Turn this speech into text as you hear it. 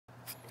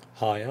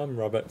Hi, I'm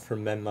Robert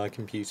from Mend My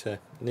Computer,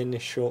 and in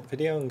this short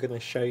video I'm going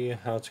to show you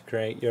how to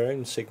create your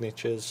own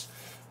signatures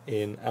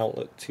in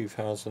Outlook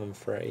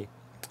 2003.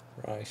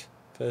 Right,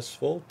 first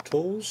of all,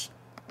 Tools,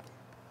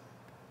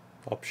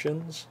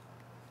 Options,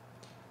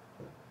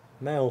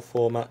 Mail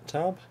Format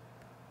tab,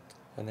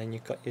 and then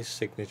you've got your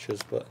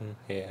Signatures button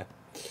here.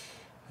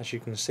 As you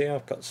can see,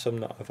 I've got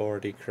some that I've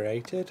already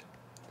created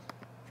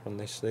from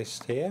this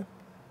list here.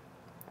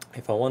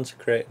 If I want to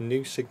create a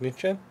new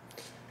signature,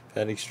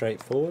 fairly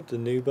straightforward, the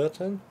New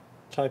button,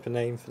 type a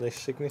name for this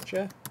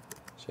signature,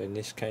 so in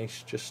this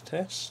case just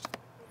Test.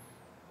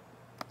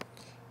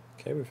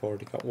 Okay, we've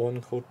already got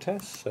one called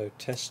Test, so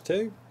Test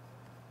 2.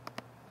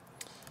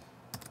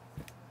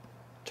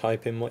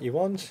 Type in what you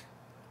want.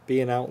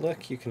 Be in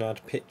Outlook, you can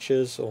add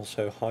pictures,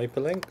 also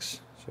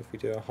hyperlinks, so if we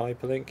do a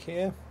hyperlink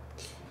here,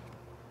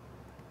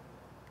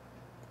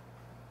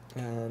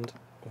 and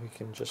we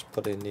can just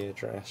put in the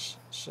address,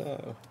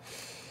 so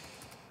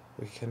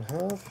we can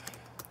have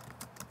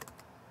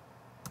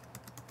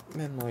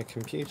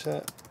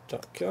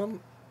mendmycomputer.com.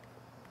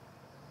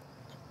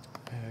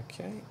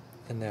 Okay,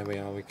 and there we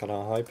are, we've got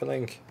our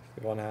hyperlink.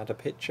 If we want to add a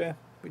picture,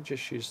 we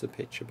just use the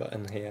picture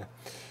button here.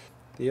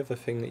 The other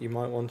thing that you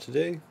might want to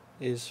do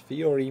is for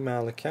your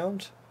email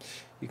account,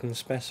 you can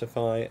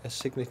specify a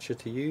signature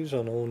to use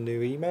on all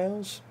new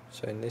emails.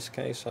 So in this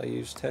case I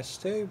use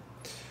Test2.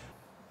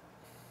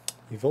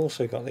 You've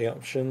also got the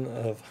option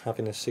of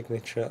having a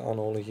signature on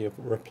all of your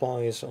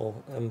replies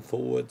and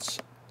forwards.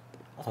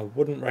 I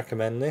wouldn't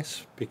recommend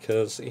this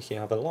because if you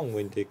have a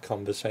long-winded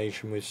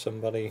conversation with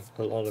somebody,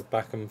 a lot of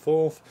back and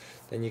forth,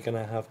 then you're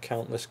going to have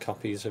countless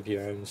copies of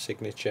your own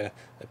signature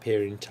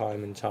appearing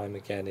time and time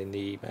again in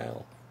the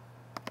email.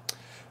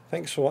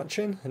 Thanks for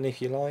watching, and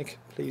if you like,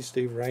 please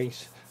do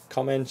rate,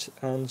 comment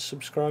and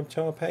subscribe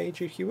to our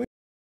page if you wish.